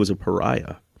thought he was a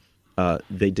pariah.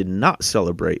 They did not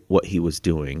celebrate what he was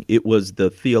doing. It was the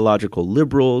theological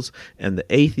liberals and the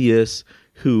atheists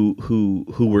who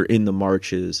were in the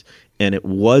marches, and it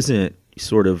wasn't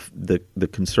sort of the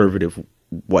conservative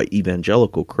white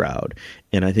evangelical crowd.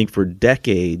 And I think for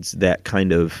decades that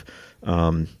kind of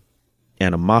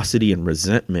animosity and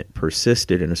resentment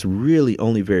persisted, and it's really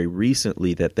only very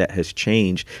recently that has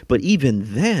changed. But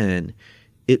even then,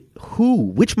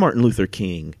 which Martin Luther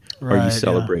King are you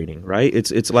celebrating? Yeah. Right?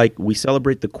 It's like we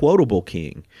celebrate the quotable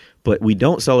king, but we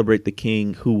don't celebrate the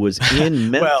king who was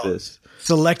in Memphis.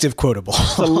 Selective quotable.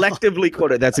 Selectively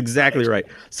quoted. That's exactly right.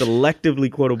 Selectively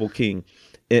quotable king.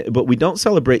 But we don't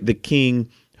celebrate the king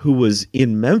who was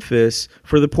in Memphis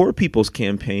for the Poor People's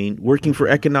Campaign, working for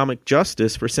economic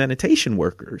justice for sanitation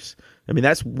workers. I mean,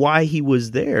 that's why he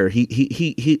was there.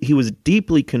 He was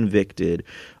deeply convicted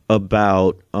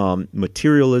about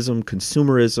materialism,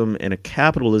 consumerism, and a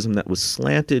capitalism that was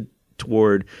slanted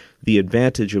toward the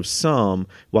advantage of some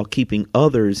while keeping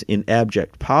others in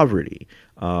abject poverty.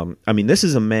 This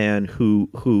is a man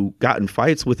who got in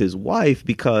fights with his wife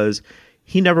because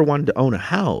he never wanted to own a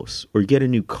house or get a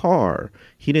new car.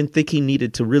 He didn't think he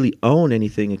needed to really own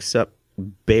anything except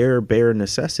bare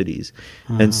necessities.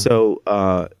 And so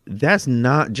that's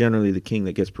not generally the king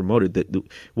that gets promoted.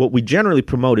 What we generally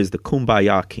promote is the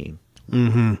kumbaya king.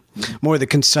 More the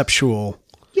conceptual.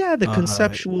 Yeah, the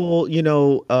conceptual,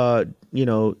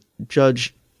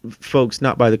 judge folks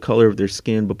not by the color of their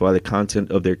skin, but by the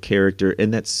content of their character.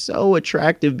 And that's so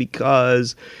attractive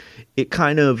because it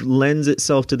kind of lends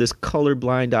itself to this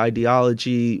colorblind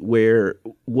ideology where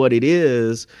what it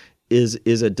is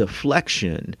a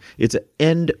deflection. It's an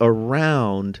end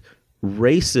around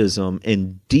racism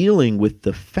and dealing with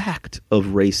the fact of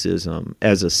racism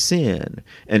as a sin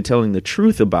and telling the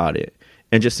truth about it.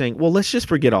 And just saying, well, let's just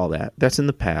forget all that. That's in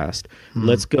the past.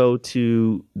 Let's go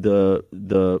to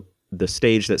the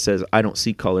stage that says, I don't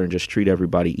see color and just treat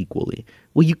everybody equally.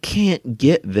 Well, you can't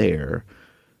get there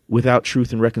without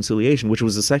truth and reconciliation, which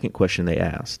was the second question they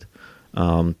asked.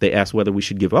 They asked whether we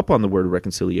should give up on the word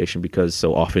reconciliation because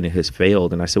so often it has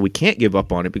failed. And I said, we can't give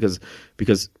up on it because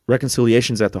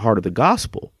reconciliation is at the heart of the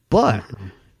gospel. But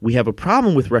we have a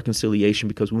problem with reconciliation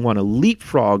because we want to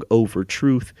leapfrog over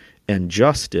truth and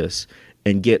justice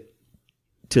and get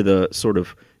to the sort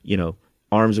of,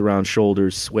 arms around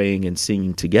shoulders, swaying and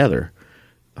singing together.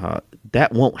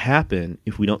 That won't happen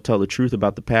if we don't tell the truth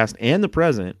about the past and the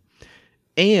present,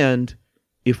 and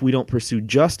if we don't pursue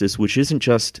justice, which isn't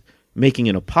just making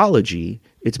an apology,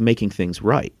 it's making things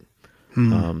right.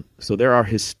 So there are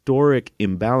historic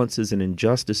imbalances and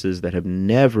injustices that have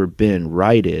never been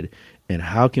righted, and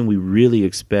how can we really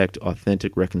expect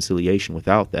authentic reconciliation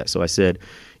without that? So I said,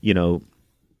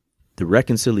 the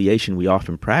reconciliation we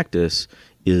often practice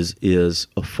is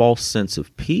a false sense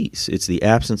of peace. It's the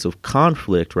absence of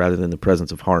conflict rather than the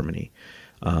presence of harmony.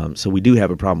 So we do have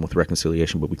a problem with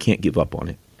reconciliation, but we can't give up on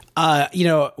it.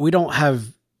 We don't have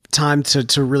time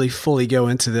to really fully go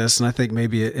into this, and I think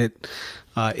maybe it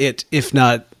if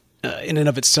not in and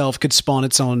of itself could spawn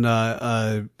its own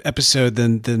episode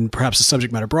than perhaps the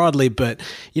subject matter broadly. But,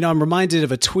 I'm reminded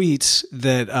of a tweet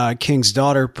that King's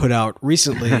daughter put out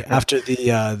recently after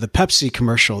the Pepsi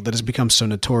commercial that has become so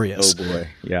notorious. Oh boy.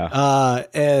 Yeah.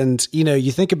 And,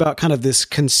 you think about kind of this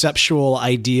conceptual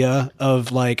idea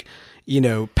of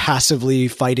passively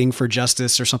fighting for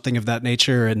justice or something of that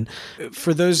nature. And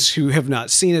for those who have not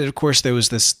seen it, of course, there was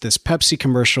this Pepsi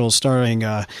commercial starring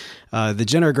the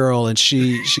Jenner girl, and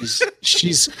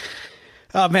she's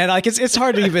oh man, it's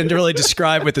hard to even really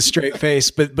describe with a straight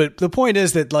face. But the point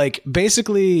is that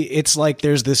basically it's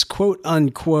there's this quote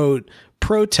unquote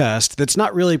protest that's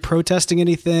not really protesting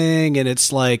anything, and it's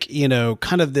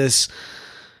kind of this.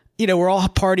 We're all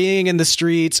partying in the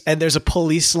streets and there's a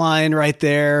police line right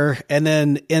there. And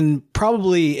then in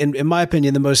my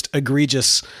opinion, the most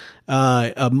egregious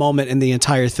moment in the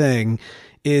entire thing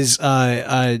is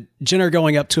Jenner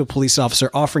going up to a police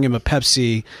officer, offering him a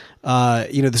Pepsi.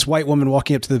 This white woman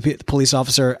walking up to the police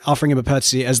officer, offering him a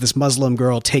Pepsi as this Muslim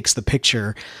girl takes the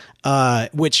picture.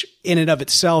 Which in and of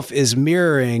itself is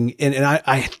mirroring, and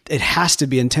it has to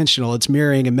be intentional. It's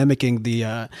mirroring and mimicking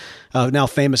the now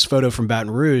famous photo from Baton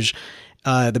Rouge,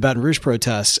 the Baton Rouge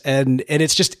protests, and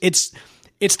it's just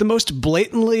it's the most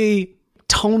blatantly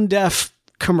tone deaf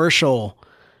commercial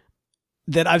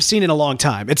that I've seen in a long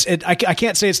time. I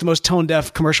can't say it's the most tone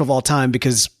deaf commercial of all time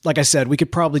because, like I said, we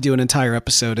could probably do an entire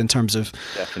episode in terms of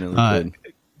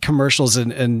commercials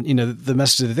and the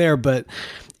messages there, but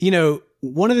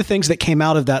one of the things that came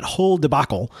out of that whole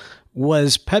debacle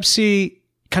was Pepsi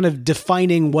kind of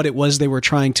defining what it was they were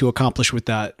trying to accomplish with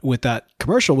that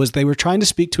commercial. Was they were trying to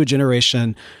speak to a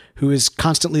generation who is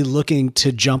constantly looking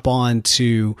to jump on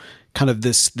to kind of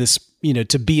this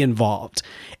to be involved.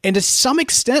 And to some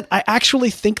extent, I actually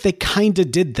think they kind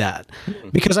of did that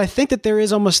because I think that there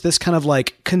is almost this kind of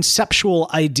conceptual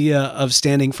idea of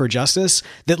standing for justice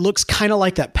that looks kind of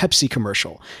like that Pepsi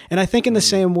commercial. And I think in the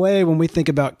same way, when we think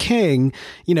about King,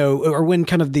 or when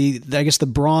kind of the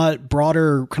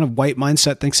broader kind of white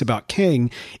mindset thinks about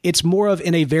King, it's more of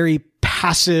in a very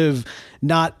passive,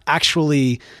 not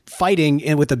actually fighting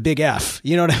and with a big F.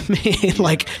 You know what I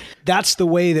mean? That's the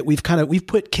way that we've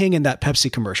put King in that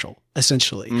Pepsi commercial,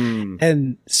 essentially.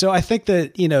 And so I think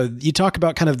that, you talk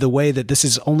about kind of the way that this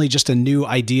is only just a new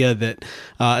idea that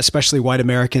especially white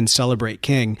Americans celebrate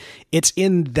King. It's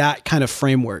in that kind of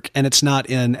framework, and it's not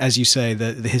in, as you say,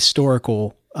 the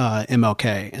historical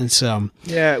MLK. And so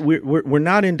yeah, we're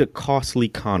not into costly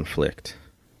conflict.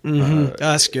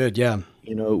 That's good. Yeah.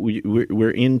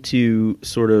 We're into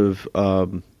sort of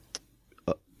a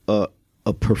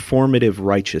performative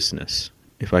righteousness,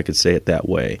 if I could say it that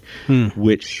way,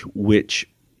 which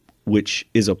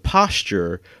is a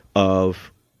posture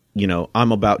of,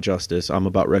 I'm about justice, I'm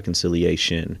about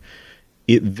reconciliation,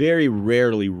 it very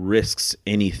rarely risks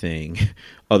anything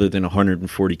other than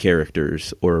 140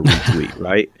 characters or a retweet,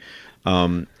 right?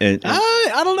 And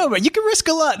I don't know, but you can risk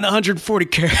a lot in 140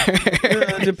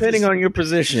 characters. Depending on your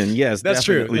position, yes, that's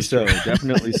true.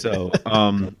 Definitely so.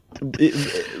 But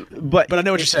I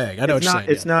know what you're saying. I know what you're saying.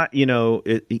 It's not,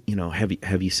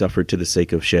 have you suffered to the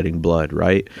sake of shedding blood,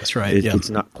 right? That's right. It's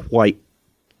not quite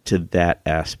to that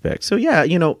aspect. So yeah,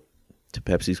 to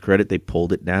Pepsi's credit, they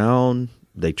pulled it down.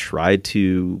 They tried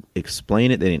to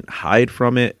explain it. They didn't hide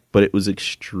from it, but it was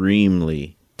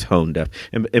extremely tone deaf.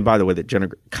 And by the way, that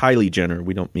Kylie Jenner,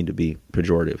 we don't mean to be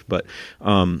pejorative, but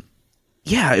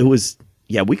it was.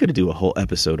 Yeah, we could do a whole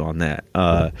episode on that.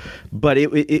 But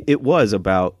it was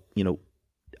about,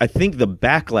 I think the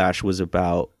backlash was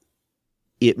about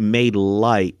it made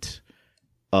light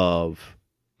of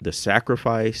the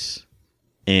sacrifice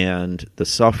and the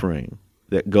suffering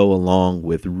that go along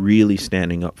with really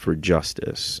standing up for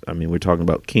justice. I mean, we're talking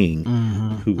about King,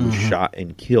 who was shot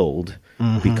and killed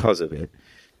because of it,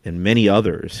 and many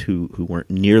others who weren't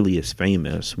nearly as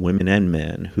famous, women and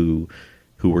men who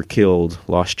were killed,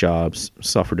 lost jobs,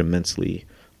 suffered immensely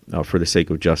for the sake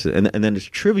of justice. And then to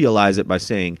trivialize it by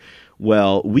saying,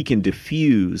 well, we can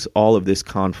diffuse all of this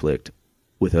conflict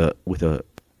with a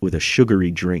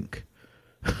sugary drink.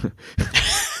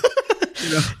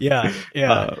 Yeah.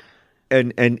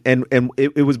 And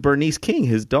it was Bernice King,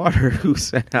 his daughter, who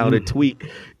sent out a tweet.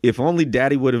 If only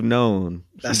Daddy would have known.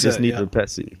 She just needed a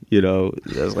Pepsi. I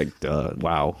was like,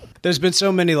 wow. There's been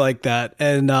so many like that,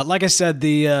 and like I said,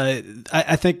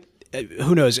 I think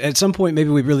who knows? At some point, maybe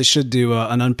we really should do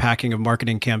an unpacking of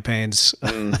marketing campaigns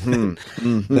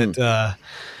that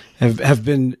have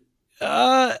been.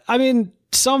 I mean,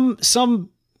 some.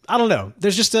 I don't know.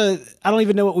 There's just I don't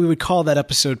even know what we would call that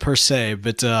episode per se,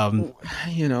 but the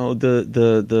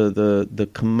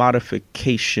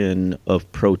commodification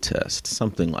of protest,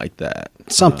 something like that.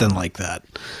 Like that.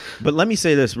 But let me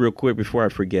say this real quick before I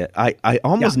forget. I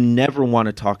almost never want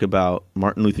to talk about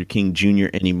Martin Luther King Jr.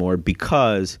 anymore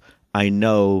because I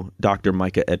know Dr.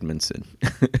 Micah Edmondson.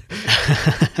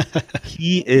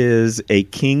 He is a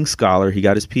King scholar. He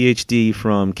got his PhD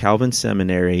from Calvin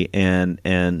Seminary, and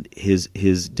his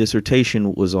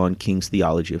dissertation was on King's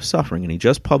theology of suffering. And he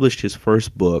just published his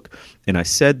first book. And I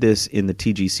said this in the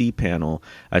TGC panel.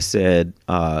 I said,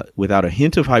 without a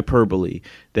hint of hyperbole,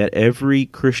 that every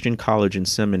Christian college and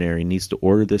seminary needs to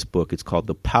order this book. It's called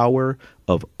The Power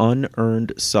of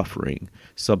Unearned Suffering,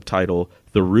 subtitle,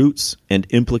 The Roots and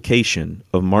Implication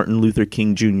of Martin Luther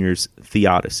King Jr.'s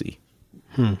Theodicy.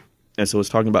 And so it's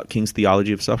talking about King's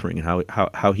theology of suffering and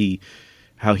how he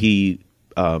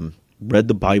read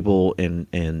the Bible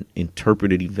and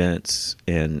interpreted events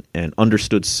and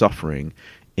understood suffering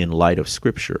in light of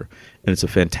Scripture. And it's a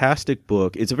fantastic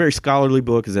book. It's a very scholarly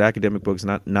book. It's an academic book. It's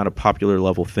not a popular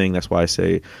level thing. That's why I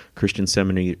say Christian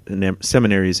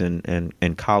seminaries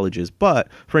and colleges. But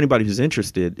for anybody who's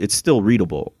interested, it's still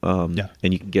readable, and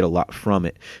you can get a lot from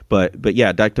it. But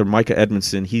yeah, Dr. Micah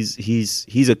Edmondson,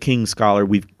 he's a King scholar.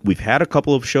 We've had a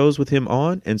couple of shows with him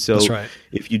on, and so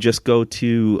if you just go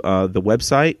to the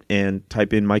website and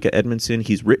type in Micah Edmondson,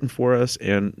 he's written for us,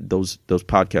 and those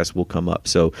podcasts will come up.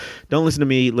 So don't listen to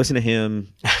me, listen to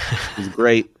him. He's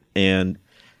great, and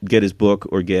get his book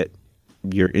or get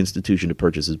your institution to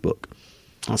purchase his book.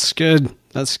 That's good.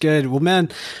 Well, man,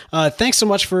 thanks so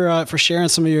much for sharing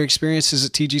some of your experiences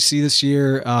at TGC this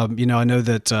year. I know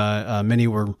that many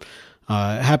were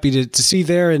happy to see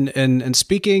there and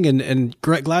speaking, and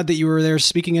glad that you were there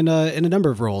speaking in a number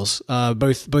of roles,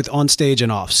 both on stage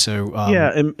and off. So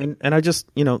and I just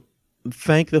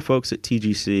thank the folks at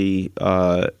TGC.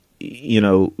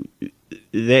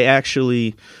 They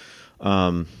actually.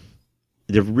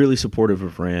 They're really supportive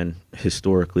of Rand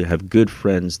historically. I have good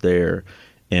friends there,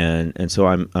 and so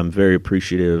I'm very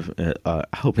appreciative. I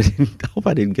hope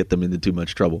I didn't get them into too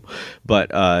much trouble, but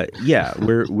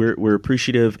we're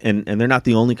appreciative, and they're not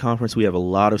the only conference. We have a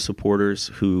lot of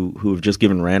supporters who have just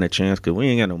given Rand a chance because we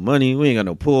ain't got no money, we ain't got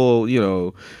no pull.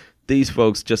 These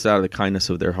folks, just out of the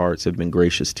kindness of their hearts, have been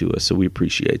gracious to us, so we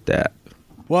appreciate that.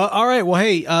 Well, all right. Well,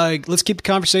 hey, let's keep the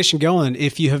conversation going.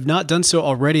 If you have not done so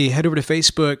already, head over to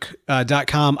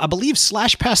Facebook.com, I believe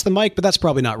 /Pass the Mic, but that's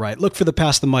probably not right. Look for the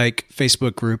Pass the Mic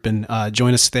Facebook group and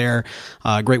join us there.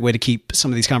 Great way to keep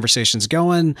some of these conversations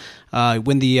going.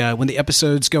 When the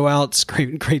episodes go out, it's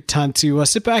great time to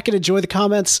sit back and enjoy the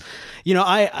comments.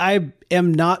 I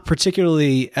am not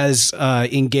particularly as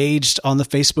engaged on the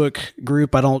Facebook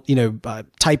group. I don't,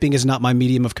 typing is not my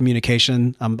medium of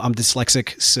communication. I'm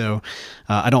dyslexic, so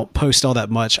I don't post all that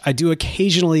much. I do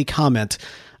occasionally comment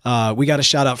We got a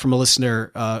shout out from a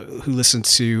listener who listened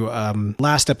to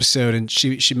last episode, and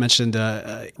she mentioned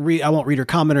I won't read her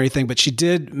comment or anything, but she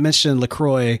did mention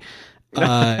LaCroix.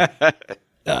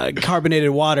 Carbonated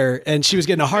water, and she was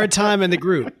getting a hard time in the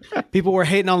group. People were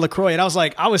hating on LaCroix, and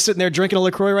I was sitting there drinking a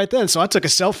LaCroix right then, so I took a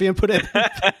selfie and put it.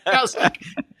 I was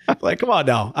like, come on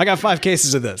now, I got 5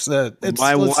 cases of this.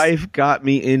 My wife got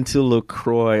me into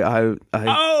LaCroix. I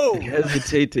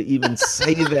hesitate to even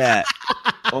say that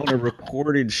on a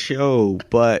recorded show,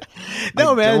 but I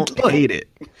don't hate it.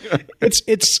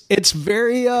 It's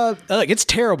very it's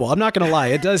terrible. I'm not gonna lie.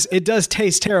 It does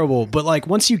taste terrible, but like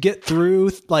once you get through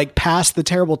like past the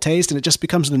terrible taste and it just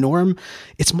becomes the norm,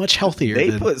 it's much healthier.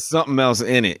 They put something else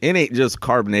in it. It ain't just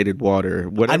carbonated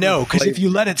water. I know, because if you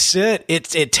let it sit,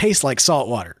 it tastes like salt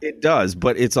water. It does,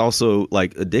 but it's also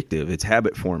like addictive. It's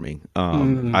habit forming.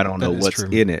 I don't know what's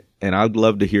in it, and I'd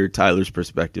love to hear Tyler's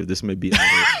perspective. This may be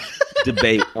another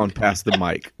debate on Pass the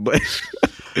Mic, but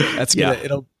that's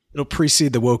it'll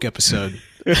precede the woke episode.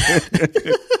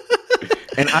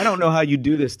 And I don't know how you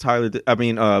do this, Tyler. I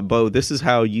mean, Bo, this is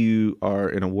how you are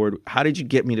an award. How did you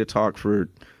get me to talk for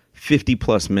 50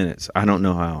 plus minutes? I don't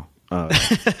know how.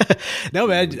 No,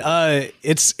 man,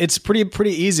 it's pretty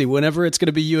easy. Whenever it's going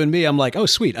to be you and me, I'm like, oh,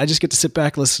 sweet. I just get to sit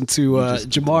back, listen to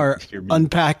Jamar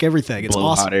unpack everything. It's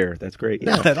awesome. Hot air. That's great.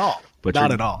 Not at all. But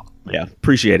not at all. Yeah.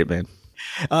 Appreciate it, man.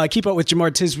 Keep up with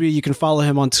Jamar Tisby. You can follow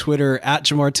him on Twitter at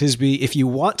Jamar Tisby. If you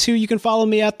want to, you can follow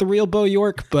me at The Real Bo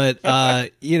York, but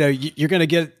you're going to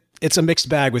get, it's a mixed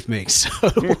bag with me. So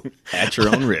at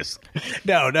your own risk.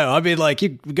 No. I mean, like, you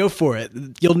go for it.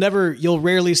 You'll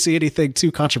rarely see anything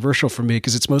too controversial from me,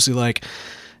 because it's mostly like,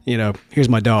 here's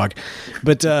my dog.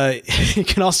 But you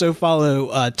can also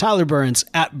follow Tyler Burns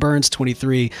at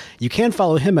Burns23. You can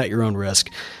follow him at your own risk.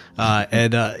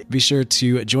 And be sure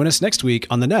to join us next week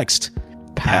on the next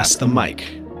Pass the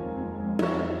Mic.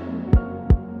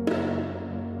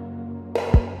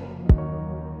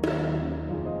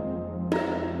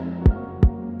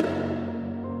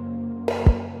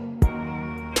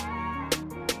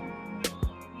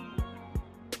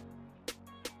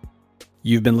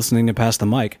 You've been listening to Pass the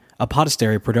Mic, a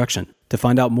Podastery production. To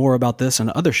find out more about this and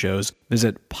other shows,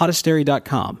 visit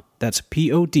podastery.com. That's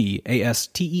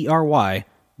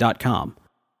PODASTERY.com.